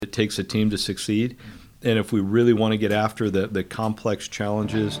it takes a team to succeed. And if we really want to get after the complex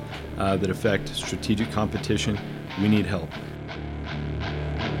challenges that affect strategic competition, we need help.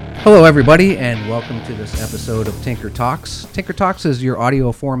 Hello, everybody, and welcome to this episode of Tinker Talks. Tinker Talks is your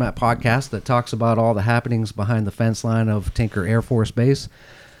audio format podcast that talks about all the happenings behind the fence line of Tinker Air Force Base.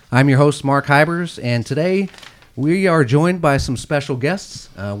 I'm your host, Mark Hybers, and today we are joined by some special guests,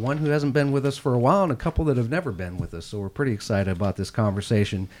 one who hasn't been with us for a while and a couple that have never been with us, so we're pretty excited about this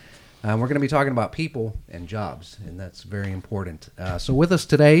conversation. We're going to be talking about people and jobs, and that's very important. So with us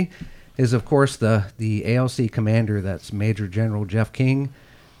today is, of course, the ALC commander, that's Major General Jeff King.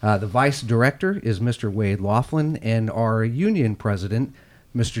 The vice director is Mr. Wade Laughlin, and our union president,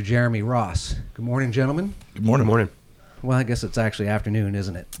 Mr. Jeremy Ross. Good morning, gentlemen. Good morning. Good morning. Well, I guess it's actually afternoon,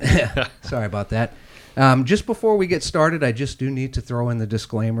 isn't it? Sorry about that. Just before we get started, I just do need to throw in the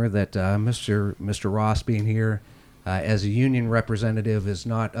disclaimer that Mr. Ross being here as a union representative is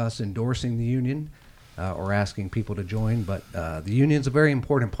not us endorsing the union or asking people to join, but the union's a very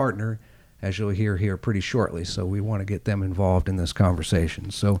important partner, as you'll hear here pretty shortly, so we want to get them involved in this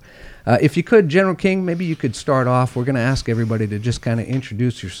conversation. So if you could, General King, maybe you could start off. We're going to ask everybody to just kind of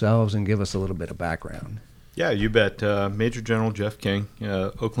introduce yourselves and give us a little bit of background. Yeah, you bet. Major General Jeff King,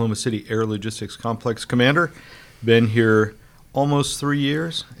 Oklahoma City Air Logistics Complex Commander. Been here almost 3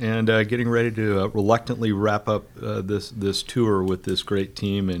 years and getting ready to reluctantly wrap up this tour with this great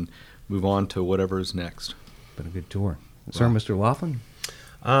team and move on to whatever is next. Been a good tour. Sir, Mr. Laughlin?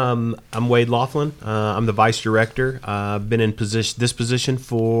 I'm Wade Laughlin. I'm the vice director. I've been in this position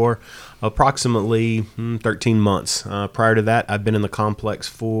for approximately 13 months. Prior to that, I've been in the complex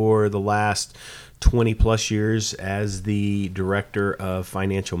for the last 20 plus years as the director of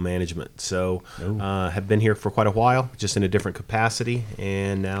financial management. So have been here for quite a while, just in a different capacity,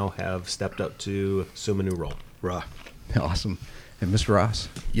 and now have stepped up to assume a new role. Rah. Awesome. And Mr. Ross?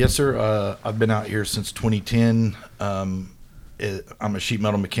 Yes, sir. I've been out here since 2010. I'm a sheet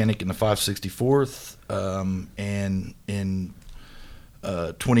metal mechanic in the 564th, and in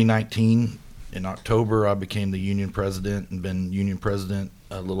 2019, in October, I became the union president and been union president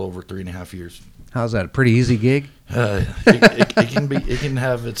a little over 3.5 years. How's that? A pretty easy gig? It can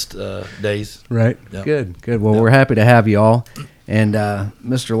have its days. Right. Yep. Good. Well, we're happy to have you all. And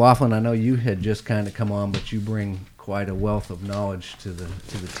Mr. Laughlin, I know you had just kind of come on, but you bring quite a wealth of knowledge to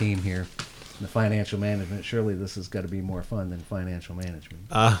the team here. The financial management, surely this has got to be more fun than financial management.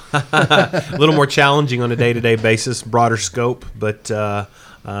 A little more challenging on a day-to-day basis, broader scope, but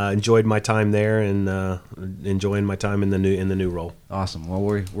enjoyed my time there and enjoying my time in the new role. Awesome. Well,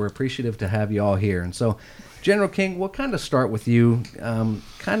 we're appreciative to have you all here. And so, General King, we'll kind of start with you.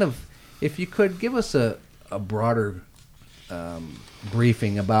 If you could give us a broader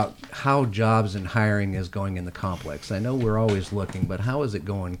briefing about how jobs and hiring is going in the complex. I know we're always looking, but how is it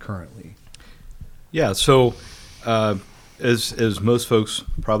going currently? Yeah, so as most folks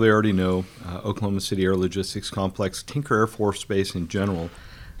probably already know, Oklahoma City Air Logistics Complex, Tinker Air Force Base in general,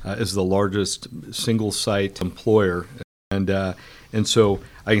 is the largest single-site employer. And so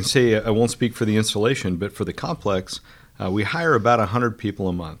I can say, I won't speak for the installation, but for the complex, we hire about 100 people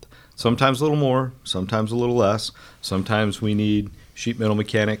a month. Sometimes a little more, sometimes a little less. Sometimes we need sheet metal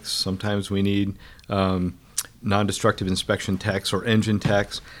mechanics. Sometimes we need non-destructive inspection techs or engine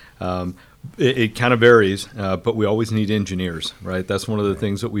techs. It kind of varies, but we always need engineers, right? That's one of the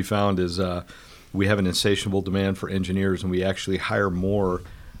things that we found is we have an insatiable demand for engineers, and we actually hire more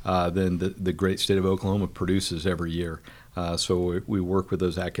than the great state of Oklahoma produces every year. So we work with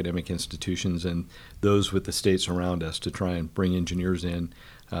those academic institutions and those with the states around us to try and bring engineers in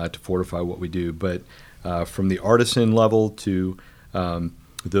to fortify what we do. But from the artisan level to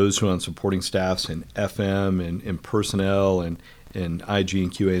those who are on supporting staffs in FM and personnel and IG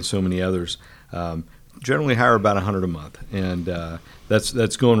and QA and so many others, generally hire about 100 a month, and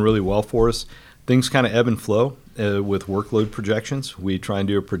that's going really well for us. Things kind of ebb and flow with workload projections. We try and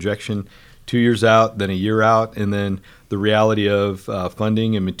do a projection 2 years out, then a year out, and then the reality of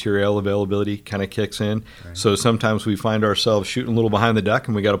funding and material availability kind of kicks in. Right. So sometimes we find ourselves shooting a little behind the duck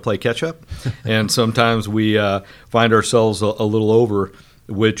and we got to play catch up, and sometimes we find ourselves a little over,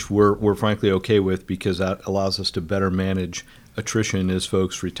 which we're frankly okay with because that allows us to better manage attrition as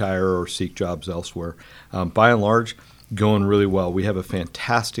folks retire or seek jobs elsewhere. By and large, going really well. We have a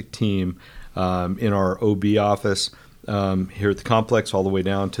fantastic team in our OB office here at the complex all the way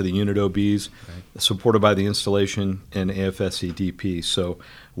down to the unit OBs, right, supported by the installation and AFSC DP. So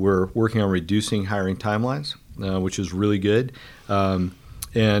we're working on reducing hiring timelines, which is really good, and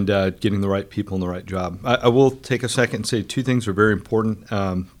getting the right people in the right job. I will take a second and say two things are very important.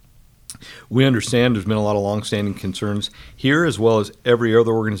 We understand there's been a lot of longstanding concerns here, as well as every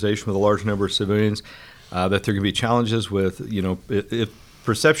other organization with a large number of civilians, that there can be challenges with, if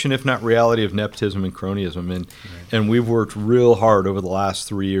perception, if not reality, of nepotism and cronyism. And we've worked real hard over the last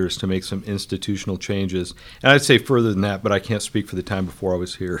 3 years to make some institutional changes. And I'd say further than that, but I can't speak for the time before I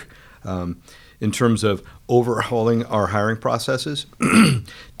was here. In terms of overhauling our hiring processes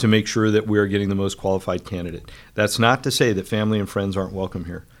to make sure that we are getting the most qualified candidate. That's not to say that family and friends aren't welcome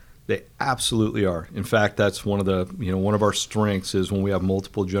here. They absolutely are. In fact, that's one of our strengths is when we have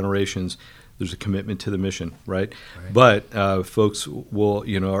multiple generations, there's a commitment to the mission, right? But folks will,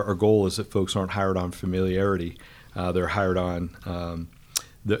 our goal is that folks aren't hired on familiarity. They're hired on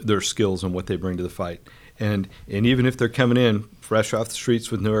their skills and what they bring to the fight. And even if they're coming in fresh off the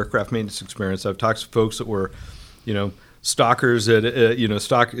streets with no aircraft maintenance experience, I've talked to folks that were, stalkers at,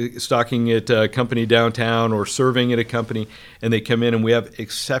 stalking at a company downtown or serving at a company, and they come in and we have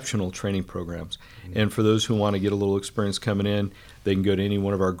exceptional training programs. Mm-hmm. And for those who want to get a little experience coming in, they can go to any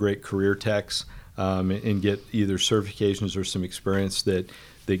one of our great career techs and get either certifications or some experience that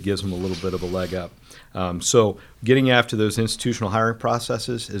gives them a little bit of a leg up. So getting after those institutional hiring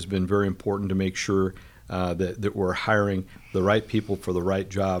processes has been very important to make sure that we're hiring the right people for the right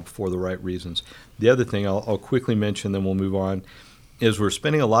job for the right reasons. The other thing I'll quickly mention, then we'll move on, is we're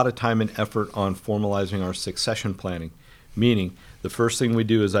spending a lot of time and effort on formalizing our succession planning, meaning the first thing we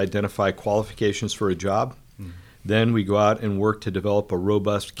do is identify qualifications for a job. Mm-hmm. Then we go out and work to develop a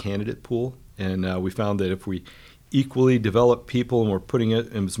robust candidate pool. And we found that if we equally develop people and we're putting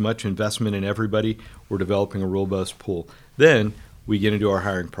as much investment in everybody, we're developing a robust pool. Then we get into our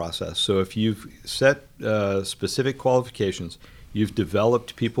hiring process. So if you've set specific qualifications, you've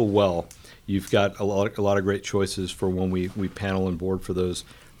developed people well, you've got a lot of great choices for when we panel and board for those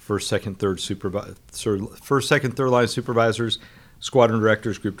first, second, third line supervisors, squadron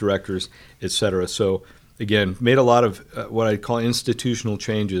directors, group directors, et cetera. So again, made a lot of what I call institutional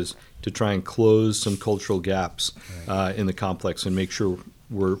changes to try and close some cultural gaps in the complex and make sure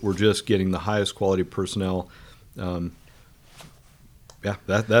we're just getting the highest quality personnel.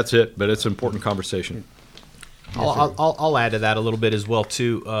 That's it, but it's an important conversation. I'll add to that a little bit as well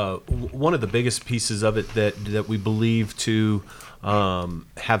too. One of the biggest pieces of it that we believe to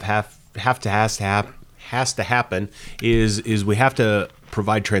has to happen is we have to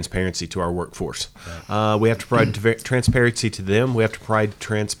provide transparency to our workforce. We have to provide transparency to them. We have to provide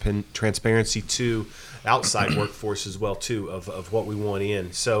transparency to outside workforce as well too of what we want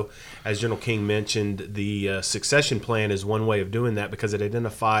in. So as General King mentioned, the succession plan is one way of doing that because it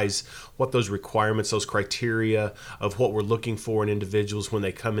identifies what those requirements, those criteria of what we're looking for in individuals when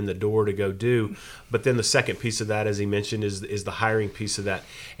they come in the door to go do. But then the second piece of that, as he mentioned, is the hiring piece of that.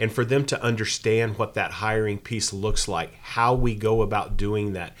 And for them to understand what that hiring piece looks like, how we go about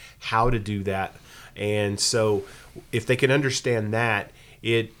doing that, how to do that. And so if they can understand that,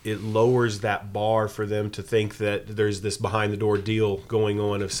 it lowers that bar for them to think that there's this behind the door deal going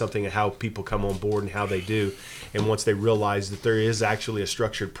on of something of how people come on board and how they do. And once they realize that there is actually a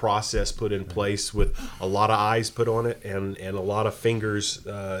structured process put in place with a lot of eyes put on it and a lot of fingers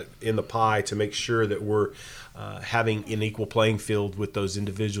in the pie to make sure that we're having an equal playing field with those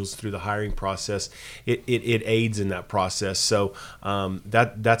individuals through the hiring process, it aids in that process. So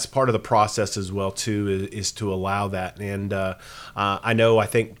that's part of the process as well too, is to allow that. And I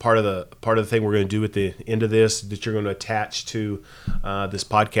think part of the thing we're going to do at the end of this that you're going to attach to this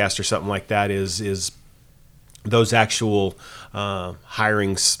podcast or something like that is those actual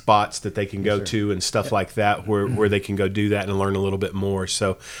hiring spots that they can go to and stuff like that where they can go do that and learn a little bit more.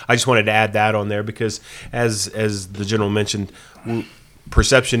 So I just wanted to add that on there because as the general mentioned,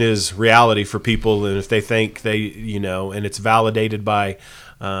 perception is reality for people, and if they think and it's validated by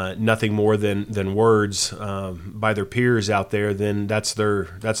nothing more than words by their peers out there, then that's their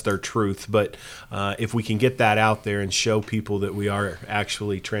truth. But if we can get that out there and show people that we are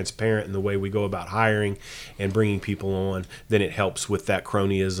actually transparent in the way we go about hiring and bringing people on, then it helps with that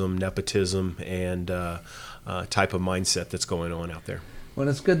cronyism, nepotism, and type of mindset that's going on out there. Well,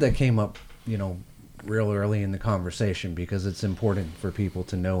 it's good that came up, real early in the conversation because it's important for people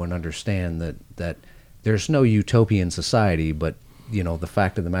to know and understand that there's no utopian society, but the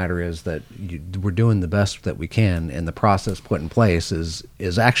fact of the matter is that we're doing the best that we can, and the process put in place is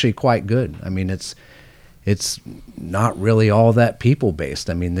actually quite good. I mean, it's not really all that people based.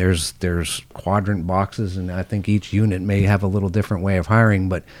 I mean, there's quadrant boxes, and I think each unit may have a little different way of hiring,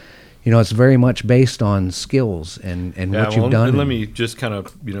 but it's very much based on skills and what you've done. And let me just kind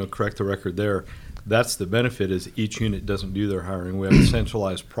of correct the record there. That's the benefit is each unit doesn't do their hiring. We have a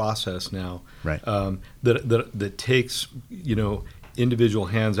centralized process now, right? That takes individual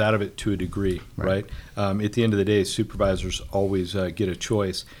hands out of it to a degree, right? At the end of the day, supervisors always get a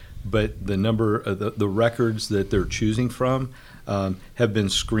choice, but the number of the records that they're choosing from have been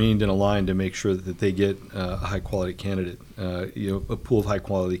screened and aligned to make sure that they get a high-quality candidate, a pool of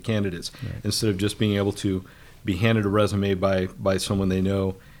high-quality candidates, instead of just being able to be handed a resume by someone they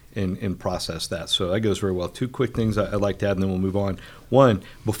know and process that. So that goes very well. Two quick things I'd like to add, and then we'll move on. One,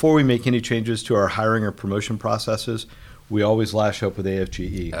 before we make any changes to our hiring or promotion processes, we always lash up with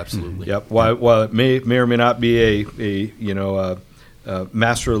AFGE. Absolutely. Yep. While it may or may not be a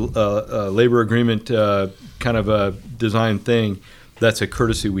master labor agreement kind of a design thing, that's a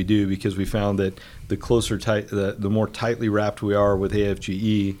courtesy we do, because we found that the more tightly wrapped we are with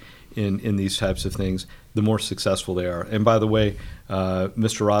AFGE in these types of things, the more successful they are. And by the way,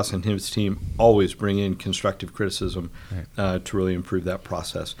 Mr. Ross and his team always bring in constructive criticism to really improve that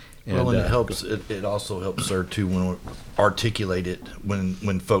process. And, and it helps. It also helps, sir, too, when we articulate it.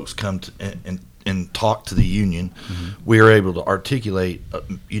 When folks come to, and talk to the union, we are able to articulate,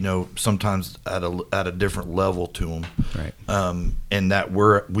 sometimes at a different level to them, and that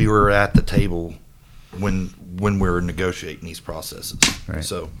we were at the table when we were negotiating these processes. Right.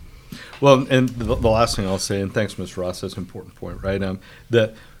 So. Well, and the last thing I'll say, and thanks, Mr. Ross, that's an important point, right?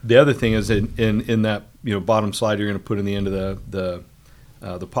 The other thing is in that bottom slide you're going to put in the end of the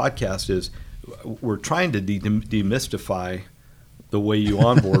podcast is we're trying to demystify the way you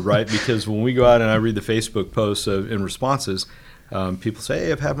onboard, right? Because when we go out and I read the Facebook posts and responses, people say,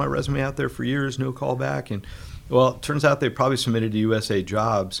 "Hey, I've had my resume out there for years, no call back," and well, it turns out they probably submitted to USA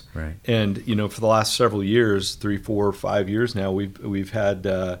Jobs, right? And for the last several years, 3, 4, 5 years now, we've had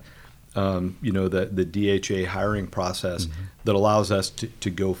the DHA hiring process that allows us to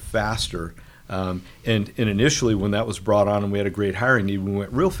go faster. And initially, when that was brought on and we had a great hiring need, we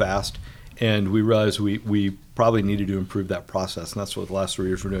went real fast, and we realized we probably needed to improve that process, and that's what the last 3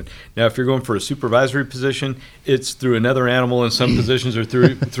 years we're doing. Now, if you're going for a supervisory position, it's through another animal, and some positions are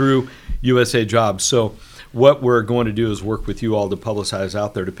through USA Jobs. So what we're going to do is work with you all to publicize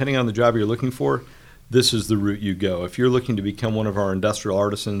out there. Depending on the job you're looking for, this is the route you go. If you're looking to become one of our industrial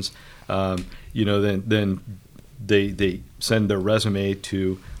artisans, then they send their resume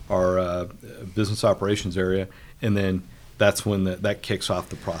to our business operations area, and then that's when that kicks off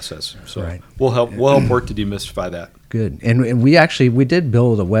the process. So we'll help work to demystify that. Good. And we did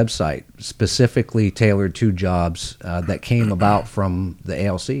build a website specifically tailored to jobs that came about from the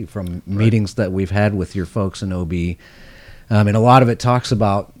ALC, from meetings that we've had with your folks in OB. And a lot of it talks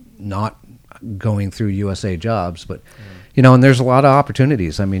about not going through USA Jobs, but and there's a lot of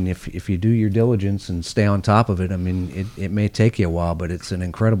opportunities. I mean, if you do your diligence and stay on top of it, I mean, it may take you a while, but it's an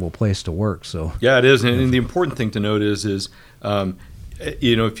incredible place to work. So yeah, it is. And the important thing to note is if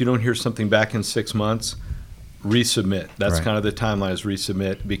you don't hear something back in 6 months, resubmit. That's kind of the timeline, is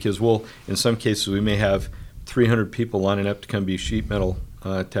resubmit, because in some cases we may have 300 people lining up to come be sheet metal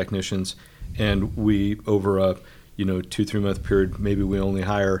technicians, and we over a 2-3 month period, maybe we only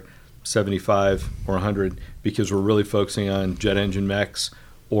hire 75 or 100 because we're really focusing on jet engine mechs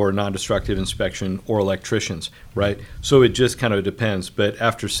or non-destructive inspection or electricians, right? So it just kind of depends. But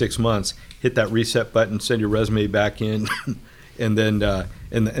after 6 months, hit that reset button, send your resume back in, and then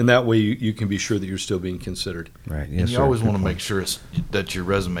and that way you can be sure that you're still being considered. Right. Yes, and you always want to make sure that your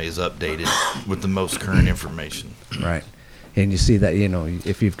resume is updated with the most current information. Right. And you see that,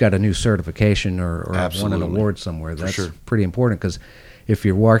 if you've got a new certification or won an award somewhere, that's pretty important, because if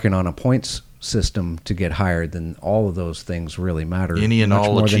you're working on a points system to get hired, then all of those things really matter. Any and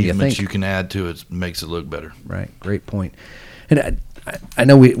all achievements you can add to it makes it look better. Right. Great point. And I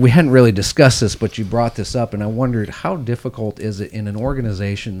know we hadn't really discussed this, but you brought this up, and I wondered, how difficult is it in an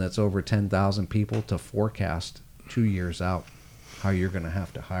organization that's over 10,000 people to forecast 2 years out how you're going to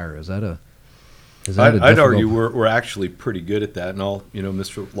have to hire? I'd argue we're actually pretty good at that, and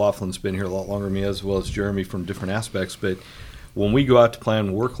Mr. Laughlin's been here a lot longer than me, as well as Jeremy, from different aspects. But when we go out to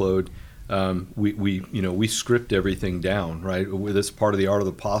plan workload, we script everything down, right? That's part of the art of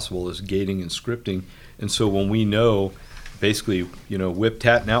the possible, is gating and scripting. And so when we know, basically, WIP,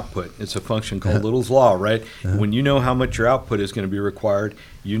 TAT, and output, it's a function called Little's Law, right? When you know how much your output is going to be required,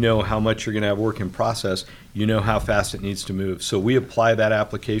 you know how much you're going to have work in process, you know how fast it needs to move. So we apply that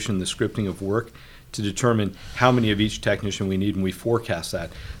application, the scripting of work, to determine how many of each technician we need, and we forecast that.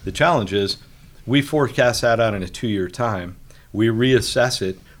 The challenge is we forecast that out in a 2-year time. We reassess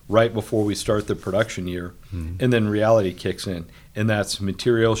it right before we start the production year, and then reality kicks in. And that's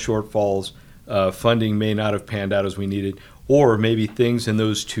material shortfalls, funding may not have panned out as we needed, or maybe things in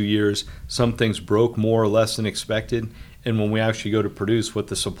those 2 years, some things broke more or less than expected, and when we actually go to produce what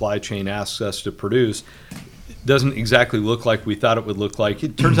the supply chain asks us to produce, doesn't exactly look like we thought it would look like.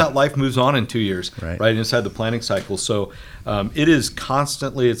 It turns out life moves on in 2 years, Right. inside the planning cycle. So it is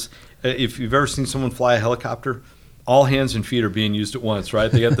constantly, if you've ever seen someone fly a helicopter, all hands and feet are being used at once,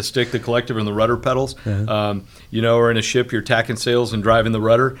 right? They got the stick, the collective, and the rudder pedals. Or in a ship, you're tacking sails and driving the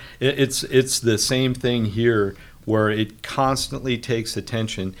rudder. It's the same thing here, where it constantly takes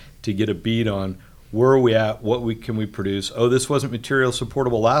attention to get a beat on where are we at, can we produce. Oh, this wasn't material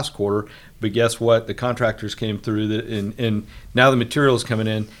supportable last quarter, but guess what? The contractors came through, and now the material is coming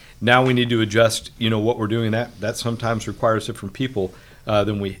in. Now we need to adjust, what we're doing. That sometimes requires different people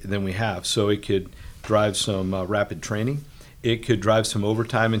than we have. So it could drive some rapid training. It could drive some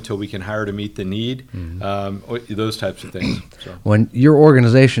overtime until we can hire to meet the need, those types of things. So. When your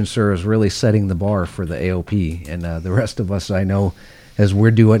organization, sir, is really setting the bar for the AOP, and the rest of us, I know, as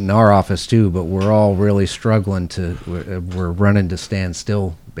we're doing it in our office too, but we're all really struggling we're running to stand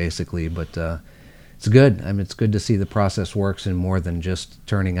still, basically. But it's good. I mean, it's good to see the process works in more than just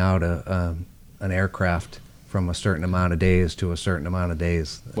turning out an aircraft from a certain amount of days to a certain amount of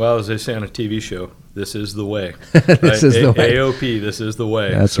days. Well, as they say on a TV show, this is the way. This is the way. AOP, this is the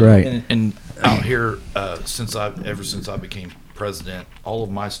way. That's right. And out here, ever since I became president, all of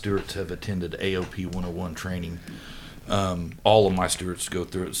my stewards have attended AOP 101 training. All of my stewards go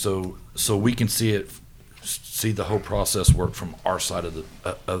through it, so we can see the whole process work from our side of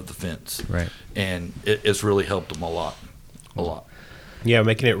the fence. Right. And it's really helped them a lot. Yeah,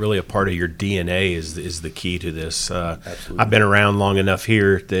 making it really a part of your DNA is the key to this. Absolutely. I've been around long enough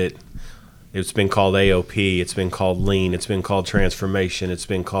here that it's been called AOP, it's been called lean, it's been called transformation, it's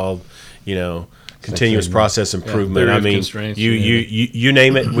been called, continuous process improvement. theory I of mean, constraints, you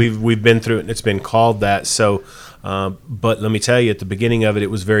name it, we've been through it, and it's been called that. So, but let me tell you, at the beginning of it,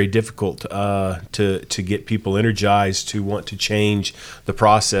 it was very difficult to get people energized to want to change the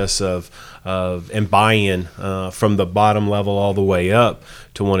process and buy-in from the bottom level all the way up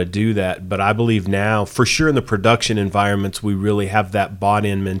to want to do that. But I believe now, for sure, in the production environments, we really have that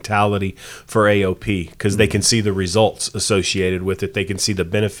bought-in mentality for AOP, because they can see the results associated with it. They can see the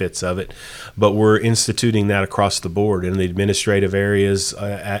benefits of it. But we're instituting that across the board in the administrative areas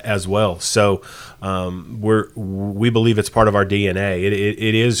as well. So we believe it's part of our DNA.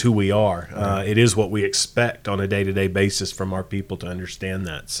 It is who we are. It is what we expect on a day-to-day basis from our people to understand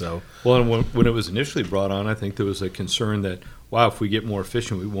that. So, Well, and when it was initially brought on, I think there was a concern that, wow, if we get more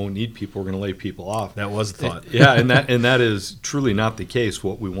efficient, we won't need people. We're going to lay people off. that was the thought. Yeah, and that is truly not the case.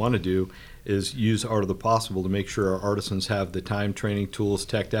 What we want to do is use art of the possible to make sure our artisans have the time, training, tools,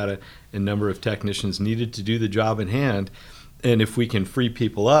 tech data, and number of technicians needed to do the job in hand. And if we can free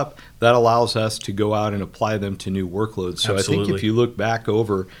people up, that allows us to go out and apply them to new workloads. So Absolutely. I think if you look back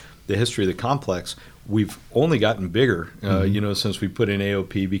over the history of the complex, we've only gotten bigger, since we put in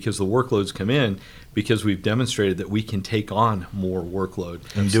AOP, because the workloads come in because we've demonstrated that we can take on more workload.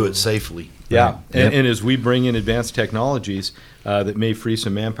 And do it safely. Yeah, Yep. and as we bring in advanced technologies that may free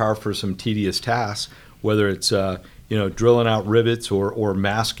some manpower for some tedious tasks, whether it's drilling out rivets or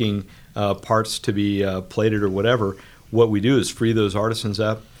masking parts to be plated or whatever, what we do is free those artisans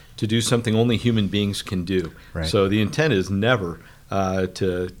up to do something only human beings can do. Right. So the intent is never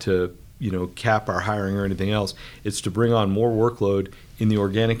to cap our hiring or anything else. It's to bring on more workload in the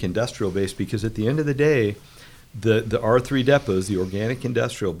organic industrial base, because at the end of the day, the R3 depots, the organic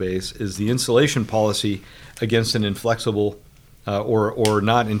industrial base, is the insulation policy against an inflexible or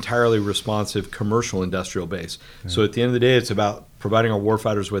not entirely responsive commercial industrial base. Right. So at the end of the day, it's about providing our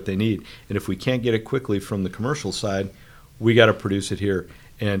warfighters what they need. And if we can't get it quickly from the commercial side, we got to produce it here.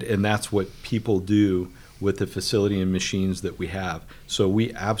 And that's what people do with the facility and machines that we have. So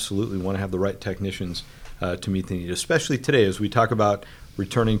we absolutely want to have the right technicians to meet the need, especially today as we talk about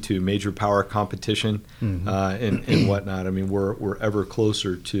returning to major power competition and whatnot. I mean, we're ever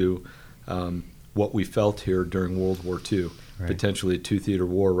closer to what we felt here during World War II, right. Potentially a two-theater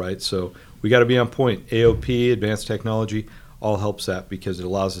war, right? So we got to be on point. AOP, advanced technology, all helps that because it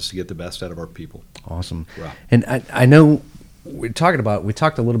allows us to get the best out of our people. Awesome. Wow. And I know we talked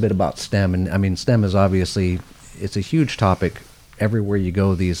a little bit about STEM, and I mean, STEM is obviously, it's a huge topic everywhere you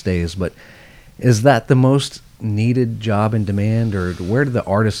go these days, but is that the most needed job in demand, or where do the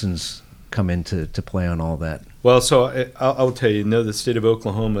artisans come into play on all that? Well, so I'll tell you, the state of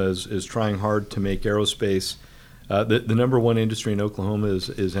Oklahoma is trying hard to make aerospace, the number one industry in Oklahoma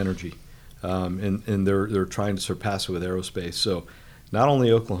is energy, and they're trying to surpass it with aerospace. So not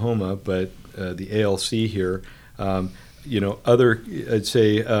only Oklahoma, but the ALC here, other, I'd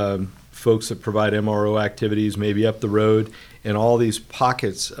say, folks that provide MRO activities maybe up the road, and all these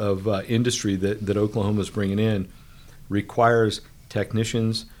pockets of industry that Oklahoma is bringing in requires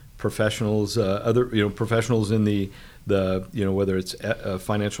technicians, professionals, other professionals in the whether it's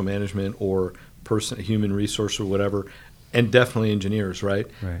financial management or human resource or whatever, and definitely engineers, right?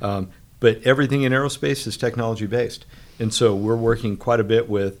 But everything in aerospace is technology based, and so we're working quite a bit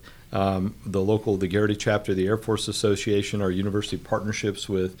with the Garrity chapter of the Air Force Association, our university partnerships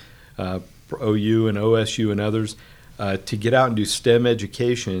with OU and OSU and others, to get out and do STEM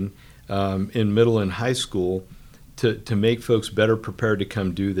education in middle and high school to make folks better prepared to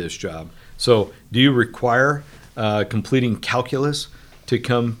come do this job. So do you require completing calculus to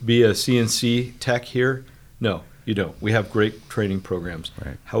come be a CNC tech here? No, you don't. We have great training programs.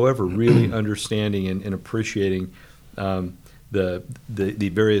 Right. However, really understanding and appreciating the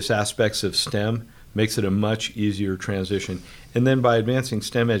various aspects of STEM makes it a much easier transition. And then by advancing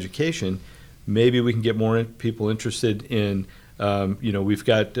STEM education, maybe we can get more people interested in, we've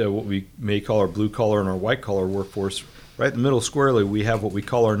got what we may call our blue collar and our white collar workforce. Right in the middle squarely, we have what we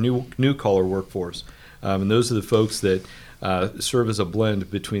call our new collar workforce. And those are the folks that serve as a blend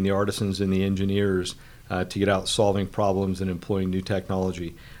between the artisans and the engineers to get out solving problems and employing new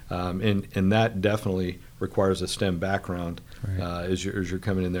technology. And that definitely requires a STEM background as you're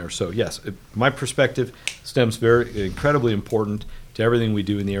coming in there. So yes, my perspective, STEM's incredibly important to everything we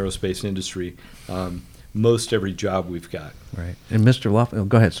do in the aerospace industry. Most every job we've got. Right. And Mr. Laughlin,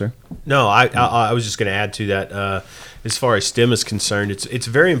 go ahead, sir. No, I was just going to add to that. As far as STEM is concerned, it's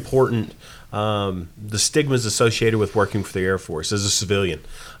very important. The stigmas associated with working for the Air Force as a civilian.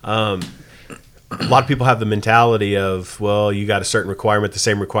 A lot of people have the mentality of, well, you got a certain requirement. The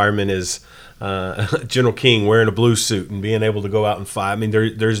same requirement as General King wearing a blue suit and being able to go out and fight. I mean,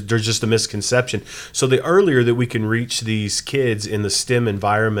 there's just a misconception. So the earlier that we can reach these kids in the STEM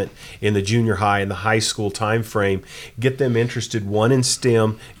environment in the junior high and the high school time frame, get them interested, one, in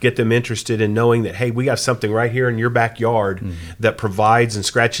STEM, get them interested in knowing that, hey, we got something right here in your backyard that provides and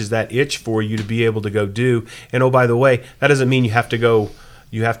scratches that itch for you to be able to go do. And oh, by the way, that doesn't mean you have to go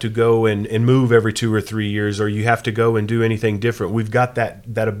and move every 2 or 3 years, or you have to go and do anything different. We've got that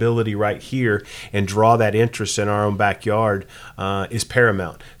ability right here, and draw that interest in our own backyard is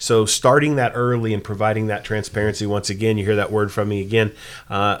paramount. So starting that early and providing that transparency, once again, you hear that word from me again,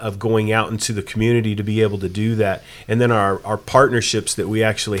 of going out into the community to be able to do that. And then our partnerships that we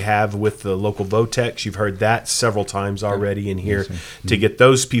actually have with the local VOTEX, you've heard that several times already in here, to get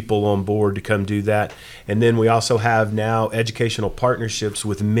those people on board to come do that. And then we also have now educational partnerships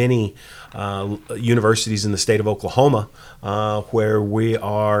with many universities in the state of Oklahoma, where we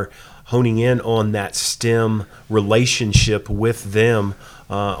are honing in on that STEM relationship with them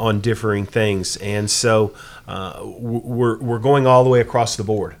on differing things. And so we're going all the way across the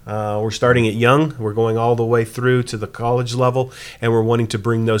board. We're starting at young, we're going all the way through to the college level, and we're wanting to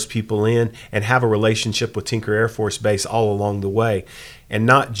bring those people in and have a relationship with Tinker Air Force Base all along the way. And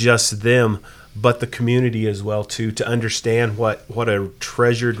not just them, but the community as well too, to understand what a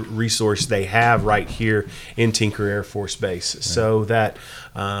treasured resource they have right here in Tinker Air Force Base, so that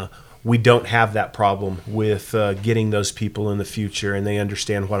we don't have that problem with getting those people in the future, and they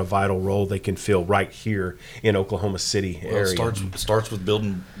understand what a vital role they can fill right here in Oklahoma City area. It starts with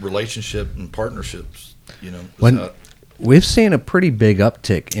building relationship and partnerships. We've seen a pretty big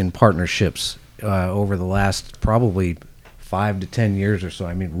uptick in partnerships over the last probably 5 to 10 years or so.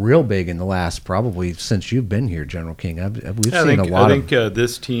 I mean, real big in the last probably since you've been here, General King. We've seen a lot. I think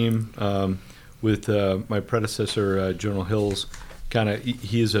this team with my predecessor, General Hills,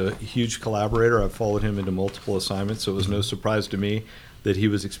 he's a huge collaborator. I've followed him into multiple assignments, so it was no surprise to me that he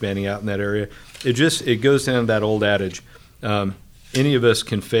was expanding out in that area. It goes down to that old adage. Any of us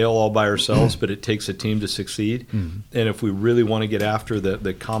can fail all by ourselves, but it takes a team to succeed. And if we really want to get after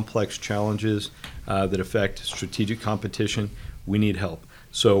the complex challenges that affect strategic competition, we need help.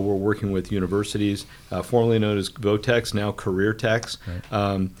 So we're working with universities, formerly known as VOTEX, now Career Techs,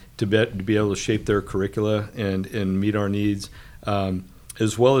 to be able to shape their curricula and meet our needs,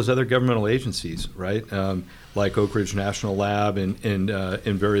 as well as other governmental agencies, right? Like Oak Ridge National Lab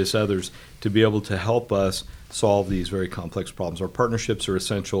and various others, to be able to help us solve these very complex problems. Our partnerships are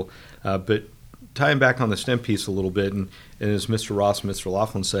essential, but tying back on the STEM piece a little bit, and as Mr. Ross and Mr.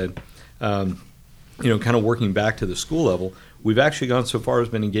 Laughlin said, kind of working back to the school level, we've actually gone so far as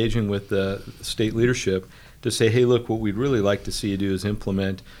been engaging with the state leadership to say, hey, look, what we'd really like to see you do is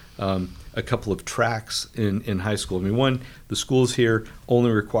implement a couple of tracks in high school. I mean, one, the schools here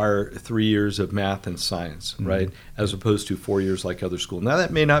only require 3 years of math and science, right, as opposed to 4 years like other schools. Now,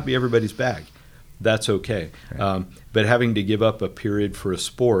 that may not be everybody's bag. That's okay. Right. But having to give up a period for a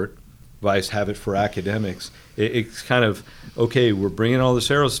sport, vice have it for academics, it's kind of, okay, we're bringing all this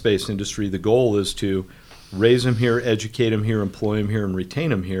aerospace industry. The goal is to raise them here, educate them here, employ them here, and retain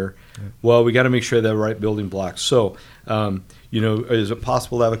them here. Well, we got to make sure they have the right building blocks. So, is it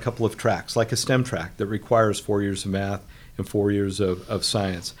possible to have a couple of tracks, like a STEM track that requires 4 years of math and 4 years of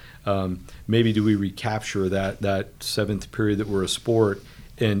science? Maybe do we recapture that seventh period that we're a sport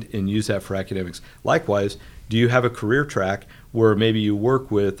and use that for academics? Likewise, do you have a career track where maybe you work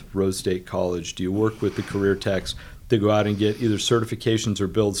with Rose State College? Do you work with the career techs to go out and get either certifications or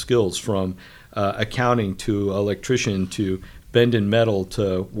build skills from accounting to electrician to bending metal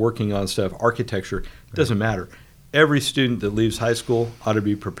to working on stuff, architecture? It doesn't matter. Every student that leaves high school ought to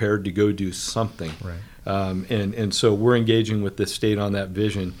be prepared to go do something. Right. And so we're engaging with the state on that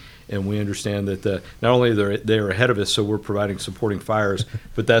vision, and we understand that not only they're ahead of us, so we're providing supporting fires,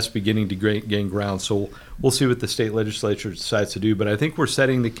 but that's beginning to gain ground. So we'll see what the state legislature decides to do. But I think we're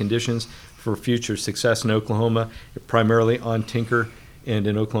setting the conditions for future success in Oklahoma, primarily on Tinker and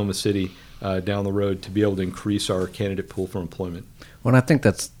in Oklahoma City down the road, to be able to increase our candidate pool for employment. Well, I think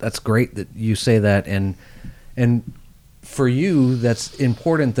that's great that you say that, and for you, that's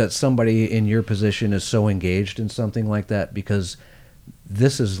important that somebody in your position is so engaged in something like that, because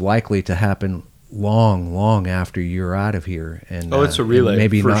this is likely to happen long after you're out of here. And it's a relay,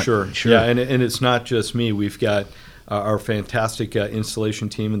 maybe for not, sure. Yeah, and it's not just me. We've got our fantastic installation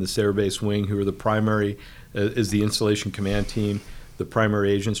team in the Air Base Wing, who are the primary, is the installation command team, the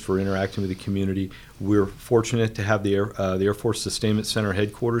primary agents for interacting with the community. We're fortunate to have the Air Force Sustainment Center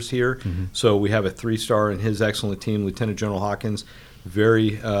headquarters here. Mm-hmm. So we have a 3-star and his excellent team, Lieutenant General Hawkins,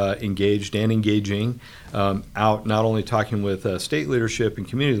 very engaged and engaging, out not only talking with state leadership and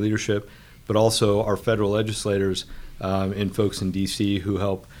community leadership, but also our federal legislators and folks in D.C. who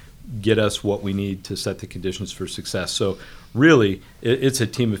help get us what we need to set the conditions for success. So really, it's a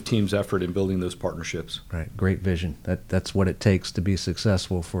team of teams effort in building those partnerships. Right, great vision. That's what it takes to be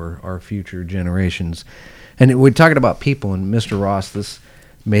successful for our future generations. And we're talking about people, and Mr. Ross, this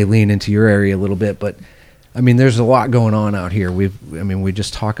may lean into your area a little bit, but I mean, there's a lot going on out here. We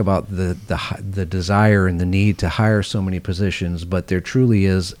just talk about the desire and the need to hire so many positions, but there truly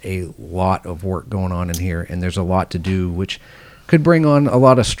is a lot of work going on in here, and there's a lot to do, which could bring on a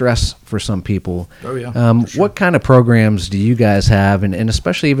lot of stress for some people. Oh, yeah. Sure. What kind of programs do you guys have, and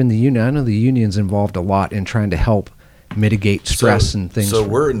especially even the union? I know the union's involved a lot in trying to help mitigate stress and things. So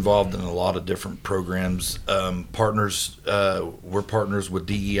we're involved in a lot of different programs. We're partners with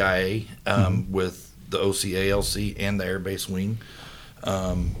DEIA, with the OCALC and the Air Base Wing,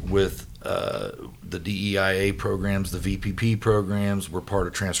 with the DEIA programs, the VPP programs. We're part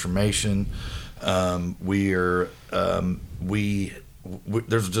of Transformation. There's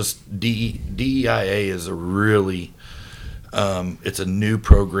just DEIA is a really it's a new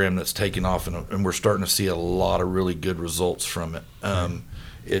program that's taken off, and we're starting to see a lot of really good results from it.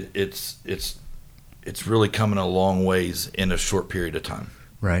 It's really coming a long ways in a short period of time.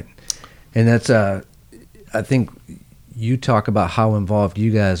 Right, and that's I think you talk about how involved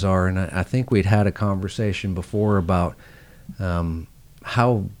you guys are, and I think we'd had a conversation before about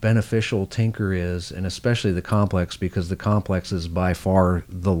how beneficial Tinker is, and especially the complex, because the complex is by far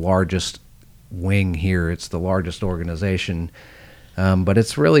the largest wing here. It's the largest organization. But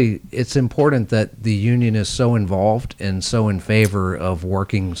it's important that the union is so involved and so in favor of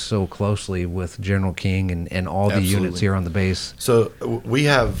working so closely with General King and all the Absolutely. units here on the base. So we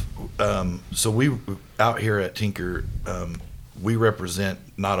have, we out here at Tinker, we represent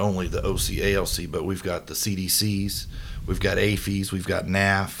not only the OCALC, but we've got the CDCs, we've got AFES, we've got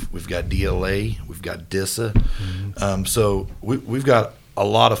NAF, we've got DLA, we've got DISA. Mm-hmm. So we've got a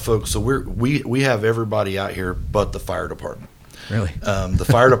lot of folks. So we have everybody out here but the fire department. Really? The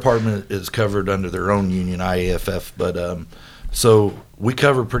fire department is covered under their own union, IAFF, but so we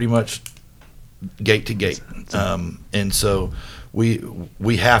cover pretty much gate to gate, and so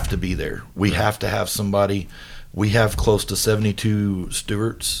we have to be there. We have to have somebody. We have close to 72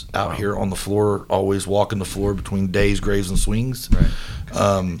 stewards out here on the floor, always walking the floor between days, graves, and swings. Right.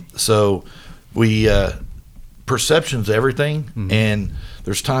 So we perception's everything, mm-hmm. and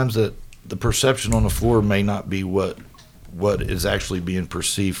there's times that the perception on the floor may not be what is actually being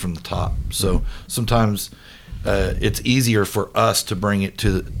perceived from the top. So sometimes it's easier for us to bring it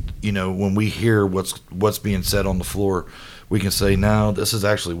to, when we hear what's being said on the floor, we can say, no, this is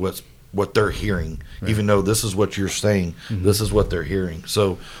actually what they're hearing. Right. Even though this is what you're saying, mm-hmm. this is what they're hearing.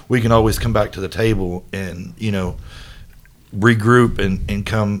 So we can always come back to the table and, regroup and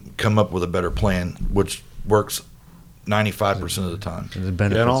come up with a better plan, which works 95% of the time. It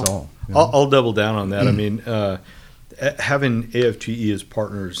benefits all. I'll double down on that. I mean, having AFGE as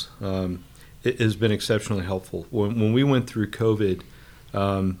partners it has been exceptionally helpful. When we went through COVID,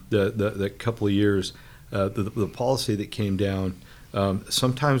 the couple of years, the policy that came down,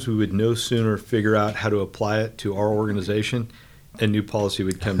 sometimes we would no sooner figure out how to apply it to our organization, and new policy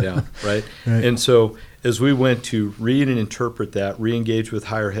would come down, right? And so as we went to read and interpret that, re-engage with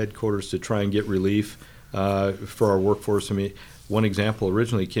higher headquarters to try and get relief for our workforce. I mean, one example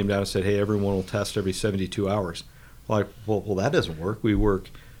originally came down and said, hey, everyone will test every 72 hours. Like, well, that doesn't work. We work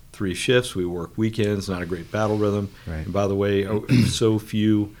 3 shifts. We work weekends, not a great battle rhythm. Right. And by the way, so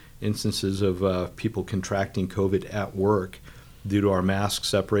few instances of people contracting COVID at work due to our mask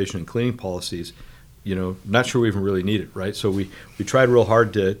separation and cleaning policies. Not sure we even really need it, right? So we tried real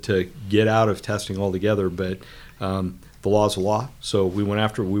hard to get out of testing altogether, but the law's a law. So we went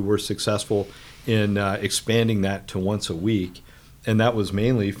after. We were successful in expanding that to once a week, and that was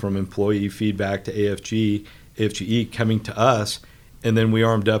mainly from employee feedback to AFGE coming to us, and then we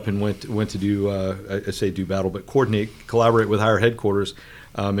armed up and went to do battle, but collaborate with higher headquarters,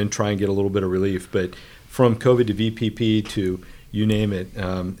 and try and get a little bit of relief. But from COVID to VPP to you name it,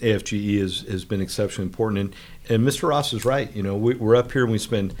 AFGE has been exceptionally important. And Mr. Ross is right. We're up here and we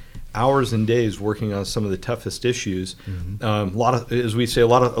spend hours and days working on some of the toughest issues. A lot of, as we say, a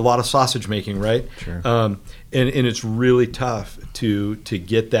lot of sausage making, right? Sure. And it's really tough to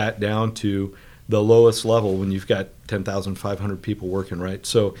get that down to the lowest level when you've got 10,500 people working, right?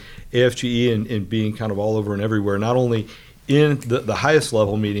 So AFGE and being kind of all over and everywhere, not only in the highest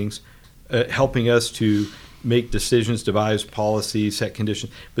level meetings, helping us to make decisions, devise policies, set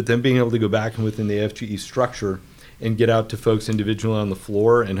conditions, but then being able to go back and within the AFGE structure and get out to folks individually on the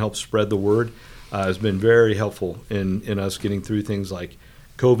floor and help spread the word has been very helpful in us getting through things like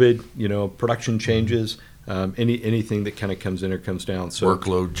COVID, production changes, anything that kind of comes in or comes down. So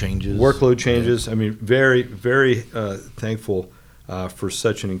workload changes. I mean, very, very thankful for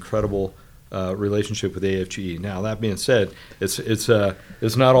such an incredible relationship with AFGE. Now, that being said, it's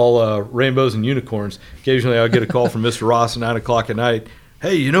not all rainbows and unicorns. Occasionally, I'll get a call from Mr. Ross at 9 o'clock at night.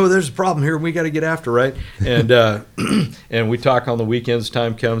 Hey, there's a problem here. We got to get after, right? And and we talk on the weekends.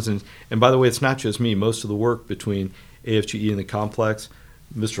 Time comes, and by the way, it's not just me. Most of the work between AFGE and the complex,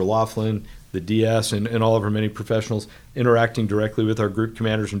 Mr. Laughlin, the DS, and all of our many professionals interacting directly with our group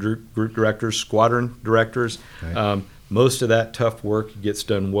commanders and group directors, squadron directors. Right. Most of that tough work gets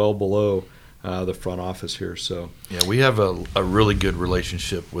done well below the front office here. So yeah, we have a really good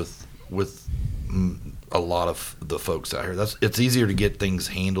relationship with a lot of the folks out here. It's easier to get things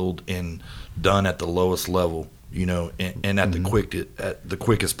handled and done at the lowest level, and at the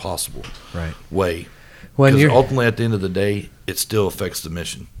quickest possible way. Because ultimately, at the end of the day, it still affects the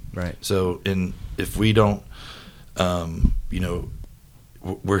mission. Right. So, if we don't,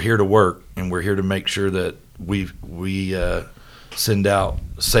 we're here to work, and we're here to make sure that we send out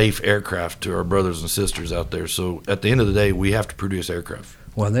safe aircraft to our brothers and sisters out there. So at the end of the day, we have to produce aircraft.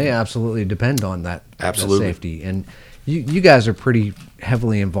 Well, they absolutely depend on that, absolutely. That safety. And you guys are pretty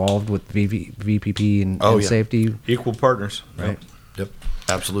heavily involved with VPP and safety. Equal partners. Right. Yep.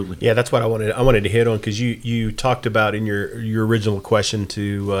 Absolutely. Yeah, that's what I wanted to hit on, because you talked about in your original question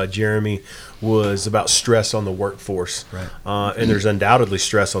to Jeremy was about stress on the workforce. Right. And there's undoubtedly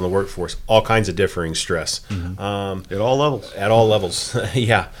stress on the workforce, all kinds of differing stress. At all levels. At all levels,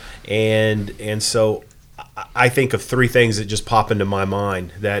 yeah. And so I think of 3 things that just pop into my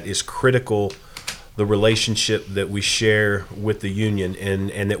mind that is critical, the relationship that we share with the union,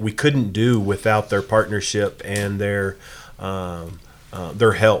 and that we couldn't do without their partnership and their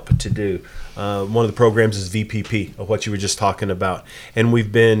help to do. One of the programs is VPP, of what you were just talking about. And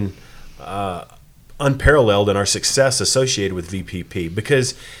we've been unparalleled in our success associated with VPP,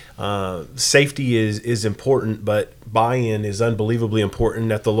 because safety is important, but buy-in is unbelievably important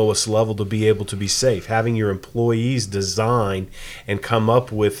at the lowest level to be able to be safe. Having your employees design and come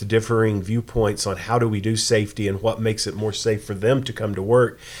up with differing viewpoints on how do we do safety and what makes it more safe for them to come to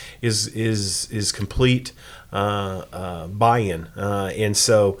work is complete buy-in, and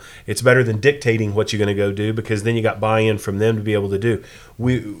so it's better than dictating what you're going to go do, because then you got buy-in from them to be able to do.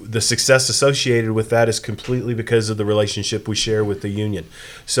 The success associated with that is completely because of the relationship we share with the union.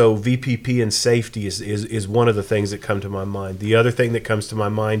 So VPP and safety is one of the things that come to my mind. The other thing that comes to my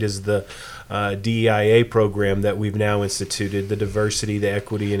mind is the DEIA program that we've now instituted, the diversity, the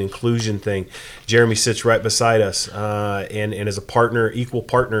equity, and inclusion thing. Jeremy sits right beside us, and is a partner, equal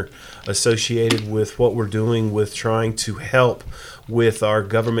partner, associated with what we're doing with trying to help with our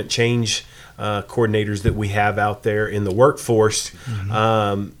government change coordinators that we have out there in the workforce.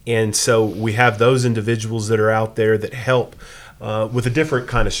 And so we have those individuals that are out there that help with a different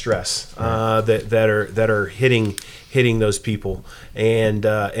kind of stress that are hitting those people, and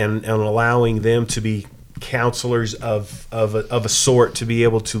allowing them to be counselors of a sort to be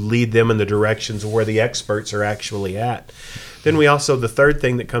able to lead them in the directions of where the experts are actually at. Then we also, the third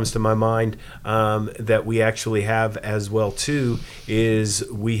thing that comes to my mind that we actually have as well too is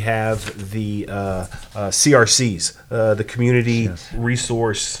we have the CRCs, the community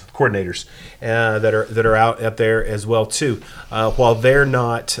resource coordinators that are out there as well too. While they're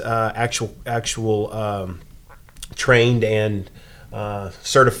not actual trained and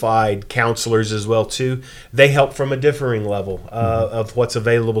certified counselors as well too, they help from a differing level of what's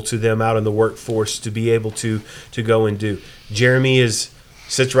available to them out in the workforce to be able to go and do. Jeremy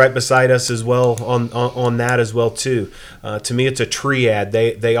sits right beside us as well on that as well too. To me, it's a triad.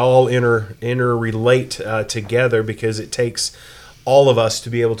 They all interrelate together because it takes all of us to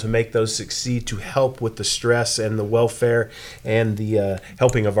be able to make those succeed, to help with the stress and the welfare and the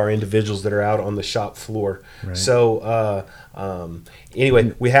helping of our individuals that are out on the shop floor. Right. So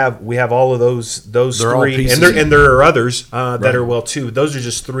anyway, we have all of those three, and there are others that are well too. Those are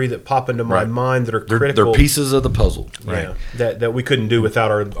just three that pop into my mind that are critical. They're pieces of the puzzle, right? Yeah, that we couldn't do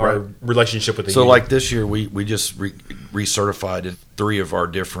without our relationship with the union. So like this year, we just recertified in 3 of our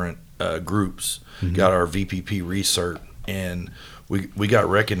different groups, got our VPP recert, and we got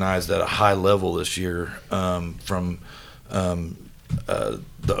recognized at a high level this year from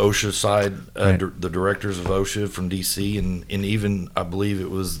the OSHA side, the directors of OSHA from DC, and even I believe it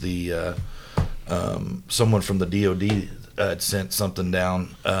was the someone from the DOD had sent something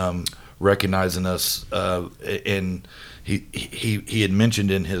down recognizing us, and he had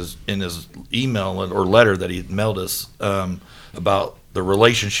mentioned in his email or letter that he had mailed us about the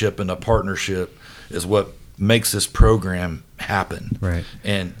relationship and the partnership is what makes this program happen. Right.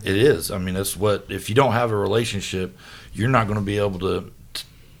 And it is. I mean, that's what, if you don't have a relationship, you're not going to be able to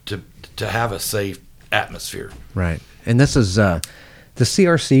have a safe atmosphere. Right. And this is the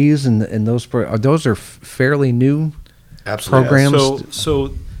CRCs and those are fairly new Absolutely. programs. Yeah,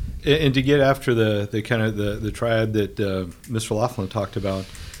 so and to get after the kind of the triad that Mr. Laughlin talked about,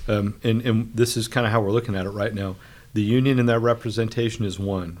 and this is kind of how we're looking at it right now. The union and that representation is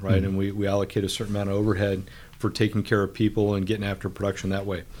one, right? And we allocate a certain amount of overhead for taking care of people and getting after production that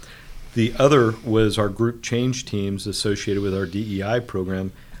way. The other was our group change teams associated with our DEI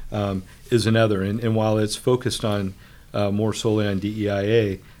program is another. And while it's focused on more solely on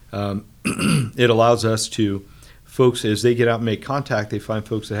DEIA, it allows us to, folks, as they get out and make contact, they find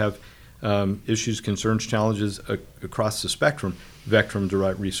folks that have issues, concerns, challenges across the spectrum, vector them to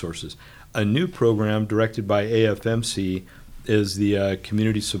right resources. A new program directed by AFMC is the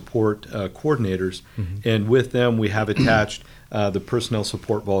community support coordinators, and with them we have attached the personnel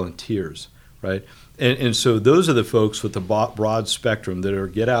support volunteers, right? And so those are the folks with the broad spectrum that are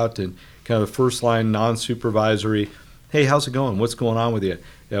get out and kind of the first line non-supervisory. Hey, how's it going? What's going on with you?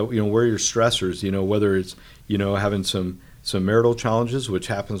 Where are your stressors? Whether it's having some marital challenges, which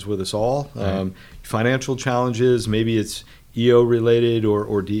happens with us all, right. Financial challenges, maybe it's EO related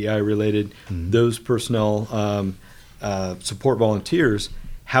or DEI related. Those personnel support volunteers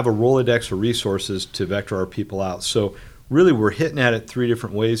have a Rolodex of resources to vector our people out. So really we're hitting at it 3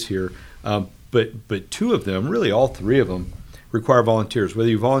 different ways here, but 2 of them, really all 3 of them, require volunteers. Whether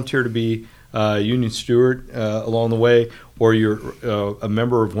you volunteer to be a union steward along the way, or you're a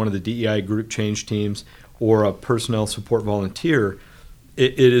member of one of the DEI group change teams, or a personnel support volunteer,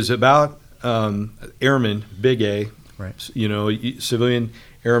 it is about airmen, big A, right. Civilian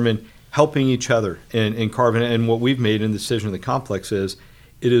airmen helping each other and carving it. And what we've made in the decision of the complex is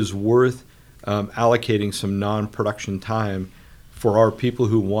it is worth allocating some non-production time for our people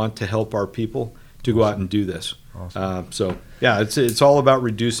who want to help our people to go out and do this. Awesome. It's all about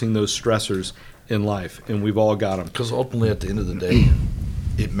reducing those stressors in life, and we've all got them. Because ultimately, at the end of the day,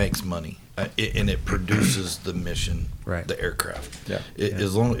 it makes money. And it produces the mission, right. The aircraft. Yeah.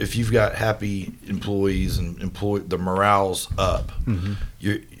 As long if you've got happy employees and the morale's up,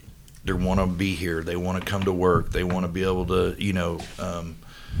 they want to be here. They want to come to work. They want to be able to,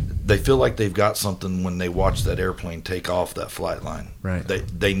 they feel like they've got something when they watch that airplane take off that flight line. Right.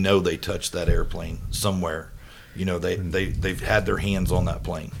 They know they touched that airplane somewhere. They've had their hands on that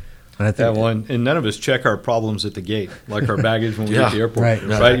plane. And none of us check our problems at the gate, like our baggage when we get to the airport.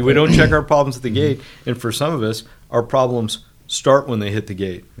 Right? We don't check our problems at the gate, and for some of us, our problems start when they hit the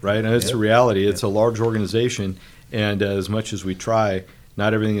gate, right? And it's a reality. It's a large organization, and as much as we try,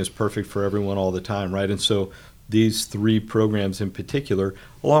 not everything is perfect for everyone all the time, right? And so these 3 programs in particular,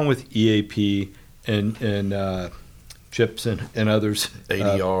 along with EAP and CHIPS and others,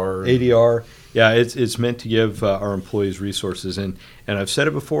 ADR. Yeah, it's meant to give our employees resources, and I've said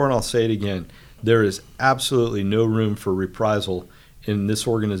it before and I'll say it again. There is absolutely no room for reprisal in this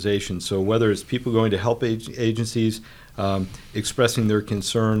organization. So whether it's people going to help agencies, expressing their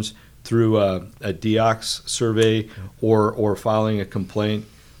concerns through a DEOX survey or filing a complaint,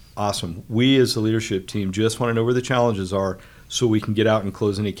 awesome. We as the leadership team just want to know where the challenges are so we can get out and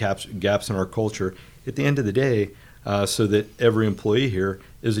close any gaps in our culture at the end of the day, so that every employee here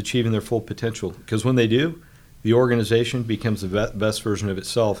is achieving their full potential. Because when they do, the organization becomes the best version of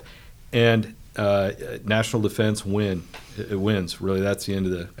itself, and national defense it wins. Really, that's the end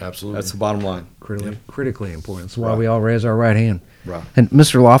of Absolutely. That's the bottom line. Critically important. That's why Right. we all raise our right hand. Right. And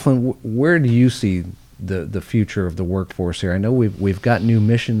Mr. Laughlin, where do you see the future of the workforce here? I know we've got new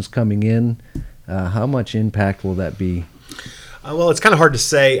missions coming in. How much impact will that be? Well, it's kind of hard to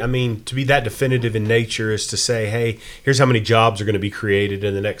say. I mean, to be that definitive in nature is to say, hey, here's how many jobs are going to be created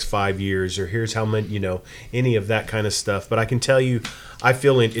in the next 5 years, or here's how many, any of that kind of stuff. But I can tell you, I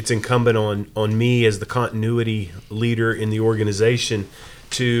feel it's incumbent on me as the continuity leader in the organization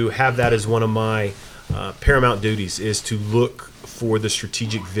to have that as one of my paramount duties, is to look for the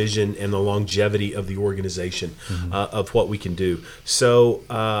strategic vision and the longevity of the organization, of what we can do. So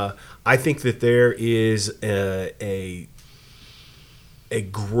I think that there is a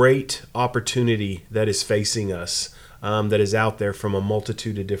great opportunity that is facing us, that is out there from a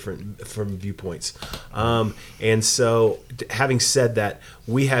multitude of different viewpoints. And so having said that,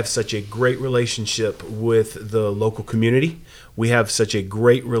 we have such a great relationship with the local community. We have such a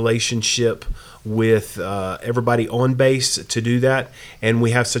great relationship with everybody on base to do that. And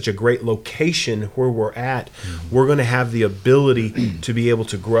we have such a great location where we're at. We're going to have the ability to be able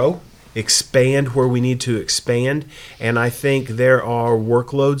to grow, expand where we need to expand. And I think there are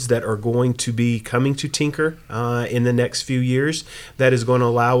workloads that are going to be coming to Tinker in the next few years that is going to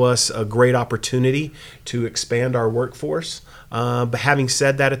allow us a great opportunity to expand our workforce. But having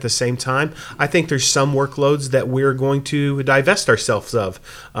said that, at the same time, I think there's some workloads that we're going to divest ourselves of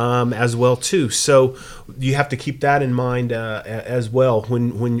as well too. So you have to keep that in mind as well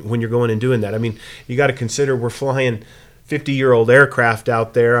when you're going and doing that. I mean, you got to consider we're flying 50-year-old aircraft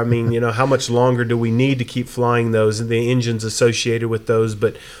out there. I mean, how much longer do we need to keep flying those and the engines associated with those?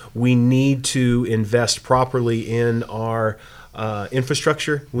 But we need to invest properly in our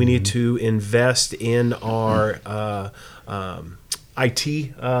infrastructure. We need to invest in our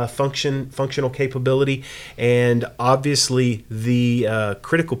IT functional capability, and obviously the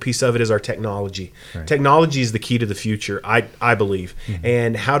critical piece of it is our technology. Right. Technology is the key to the future, I believe.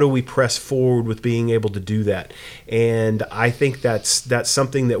 And how do we press forward with being able to do that? And I think that's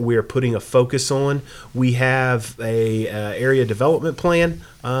something that we're putting a focus on. We have a area development plan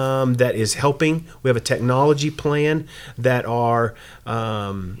that is helping. We have a technology plan that are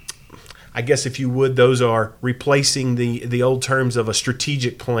I guess, if you would, those are replacing the old terms of a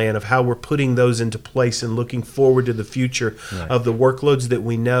strategic plan of how we're putting those into place and looking forward to the future of the workloads that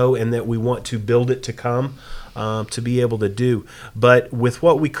we know and that we want to build it to come. To be able to do. But with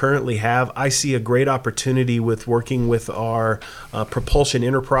what we currently have, I see a great opportunity with working with our propulsion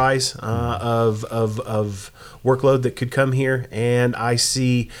enterprise of workload that could come here, and I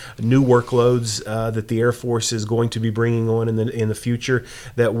see new workloads that the Air Force is going to be bringing on in the future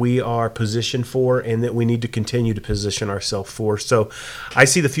that we are positioned for and that we need to continue to position ourselves for. So I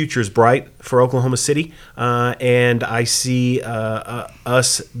see the future is bright for Oklahoma City, and I see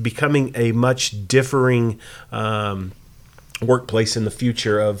us becoming a much differing workplace in the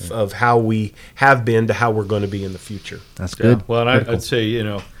future of how we have been to how we're going to be in the future. That's good. Yeah. Well, and I'd say,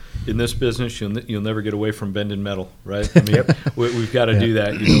 in this business, you'll never get away from bending metal, right? I mean, we've got to do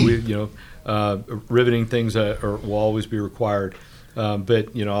that. Riveting things will always be required.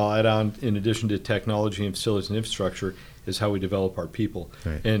 But I'll add on, in addition to technology and facilities and infrastructure, is how we develop our people.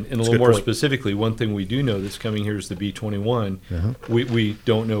 Right. And a little more specifically, one thing we do know that's coming here is the B-21. We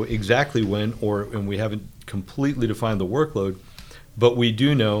don't know exactly when, and we haven't completely defined the workload, but we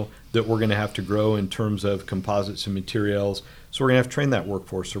do know that we're going to have to grow in terms of composites and materials. So we're going to have to train that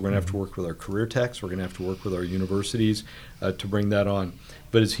workforce. So we're going to have to work with our career techs. We're going to have to work with our universities to bring that on.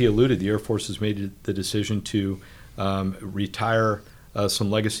 But as he alluded, the Air Force has made the decision to retire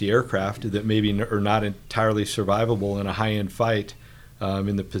some legacy aircraft that maybe are not entirely survivable in a high-end fight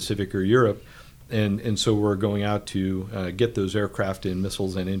in the Pacific or Europe. And so we're going out to get those aircraft and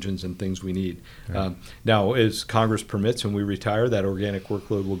missiles and engines and things we need. Right. Now, as Congress permits and we retire, that organic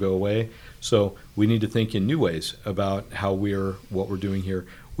workload will go away. So we need to think in new ways about what we're doing here.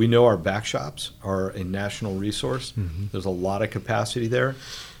 We know our back shops are a national resource. There's a lot of capacity there.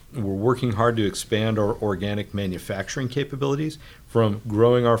 We're working hard to expand our organic manufacturing capabilities, from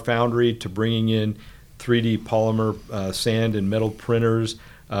growing our foundry to bringing in 3D polymer sand and metal printers,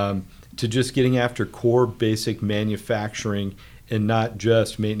 to just getting after core basic manufacturing and not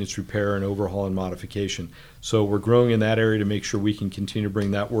just maintenance, repair, and overhaul and modification. So we're growing in that area to make sure we can continue to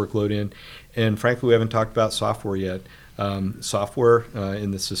bring that workload in. And frankly, we haven't talked about software yet. Software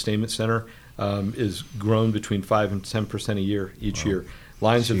in the sustainment center is grown between 5 and 10% a year each year.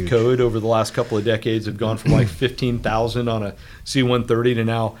 Lines of code over the last couple of decades have gone from like 15,000 on a C-130 to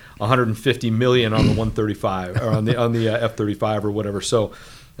now 150 million on the 135 or on the F-35 or whatever. So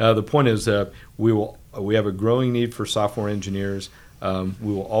the point is we have a growing need for software engineers.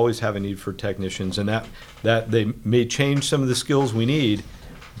 We will always have a need for technicians, and that they may change some of the skills we need,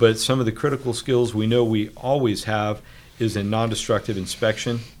 but some of the critical skills we know we always have is in non-destructive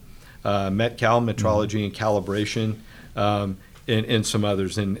inspection, METCAL, metrology and calibration, and some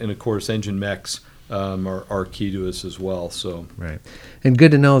others. And of course, engine mechs are key to us as well. So right. And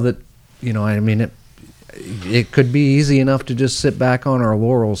good to know that, I mean, it could be easy enough to just sit back on our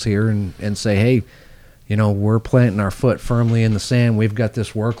laurels here and say, hey, we're planting our foot firmly in the sand. We've got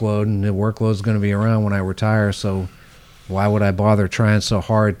this workload, and the workload's going to be around when I retire. So why would I bother trying so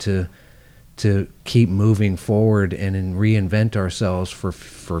hard to keep moving forward and reinvent ourselves for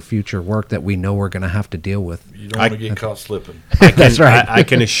future work that we know we're going to have to deal with? You don't want to get caught slipping. That's right. I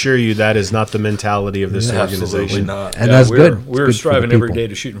can assure you that is not the mentality of this organization. Absolutely not. And that's good. We're striving every day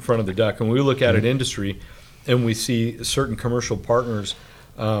to shoot in front of the duck. And we look at an industry, and we see certain commercial partners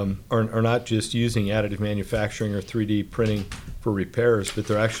are not just using additive manufacturing or 3D printing for repairs, but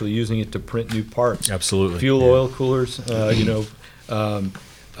they're actually using it to print new parts. Absolutely. Fuel oil coolers,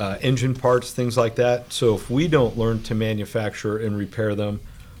 engine parts, things like that. So if we don't learn to manufacture and repair them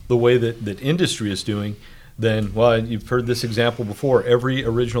the way that industry is doing, then, well, you've heard this example before. Every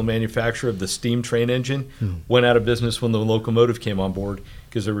original manufacturer of the steam train engine went out of business when the locomotive came on board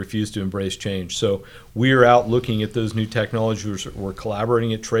because they refused to embrace change. So we are out looking at those new technologies. We're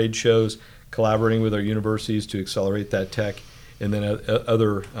collaborating at trade shows, collaborating with our universities to accelerate that tech, and then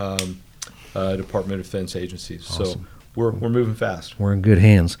other Department of Defense agencies. Awesome. So we're moving fast. We're in good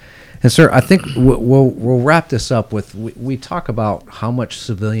hands. And sir, I think we'll wrap this up with, we talk about how much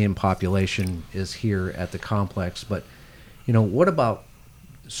civilian population is here at the complex, but what about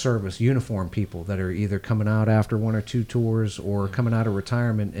service uniform people that are either coming out after 1 or 2 tours or coming out of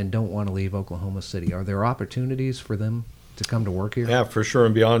retirement and don't want to leave Oklahoma City? Are there opportunities for them to come to work here? Yeah, for sure.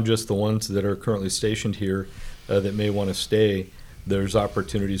 And beyond just the ones that are currently stationed here that may want to stay, there's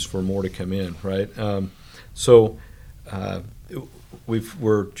opportunities for more to come in, right?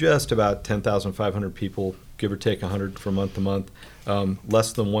 We're just about 10,500 people, give or take 100 from month to month.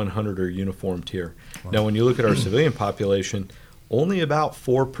 Less than 100 are uniformed here. Wow. Now, when you look at our civilian population, only about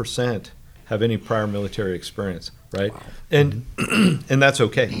 4% have any prior military experience, right? Wow. And and that's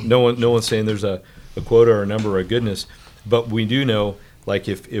okay. No one's saying there's a quota or a number or a goodness, but we do know, like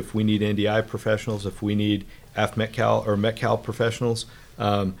if we need NDI professionals, if we need AF-METCAL or METCAL professionals,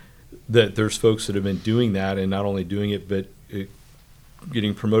 that there's folks that have been doing that, and not only doing it, but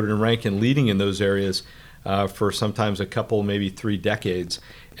getting promoted in rank and leading in those areas for sometimes a couple, maybe 3 decades.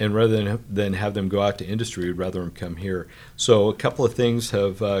 And rather than have them go out to industry, we'd rather them come here. So a couple of things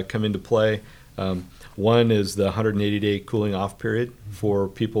have come into play. One is the 180-day cooling off period for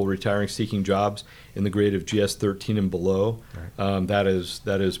people retiring seeking jobs in the grade of GS-13 and below. Right. That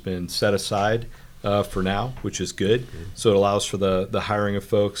has been set aside for now, which is good. So it allows for the hiring of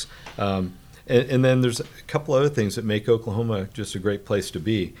folks. And then there's a couple other things that make Oklahoma just a great place to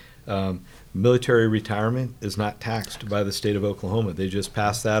be. Military retirement is not taxed by the state of Oklahoma. They just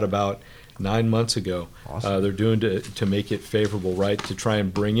passed that about 9 months ago. Awesome. They're doing to make it favorable, right, to try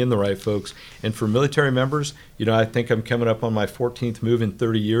and bring in the right folks. And for military members, I think I'm coming up on my 14th move in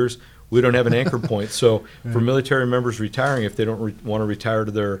 30 years. We don't have an anchor point. So for military members retiring, if they don't want to retire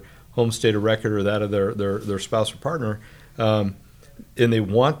to their home state of record or that of their spouse or partner, and they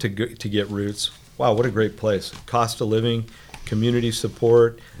want to get roots, wow, what a great place. Cost of living, community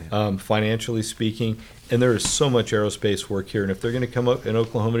support, financially speaking, and there is so much aerospace work here. And if they're going to come up in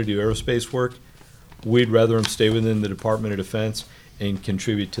Oklahoma to do aerospace work, we'd rather them stay within the Department of Defense and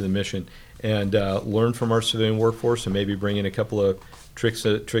contribute to the mission and learn from our civilian workforce and maybe bring in a couple of tricks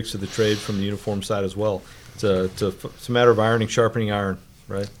of the trade from the uniform side as well. It's a matter of ironing, sharpening iron,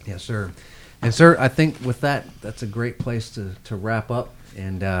 right? Yes, sir. And, sir, I think with that, that's a great place to wrap up.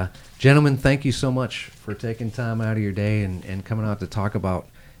 And, gentlemen, thank you so much for taking time out of your day and coming out to talk about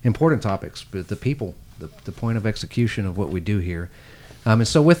important topics, but the people, the point of execution of what we do here. And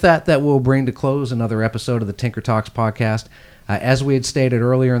so with that will bring to close another episode of the Tinker Talks podcast. As we had stated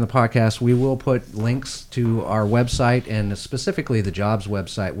earlier in the podcast, we will put links to our website and specifically the jobs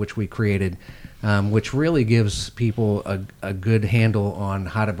website, which we created, which really gives people a good handle on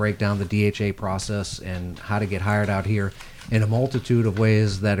how to break down the DHA process and how to get hired out here in a multitude of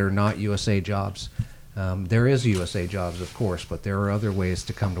ways that are not USA jobs. There is USA jobs, of course, but there are other ways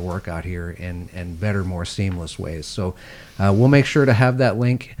to come to work out here and better, more seamless ways. So we'll make sure to have that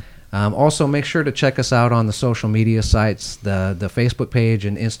link. Also, make sure to check us out on the social media sites. The Facebook page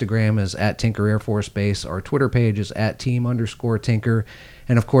and Instagram is at Tinker Air Force Base. Our Twitter page is at @team_Tinker.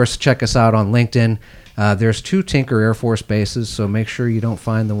 And, of course, check us out on LinkedIn. There's 2 Tinker Air Force Bases, so make sure you don't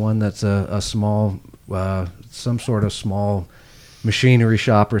find the one that's a small, some sort of small machinery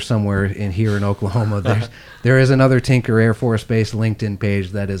shop or somewhere here in Oklahoma. There is another Tinker Air Force Base LinkedIn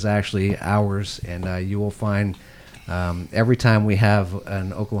page that is actually ours, and you will find every time we have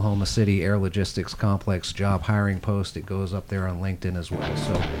an Oklahoma City Air Logistics Complex job hiring post, it goes up there on LinkedIn as well.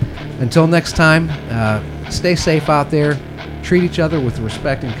 So until next time, stay safe out there, treat each other with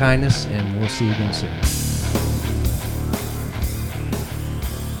respect and kindness, and we'll see you again soon.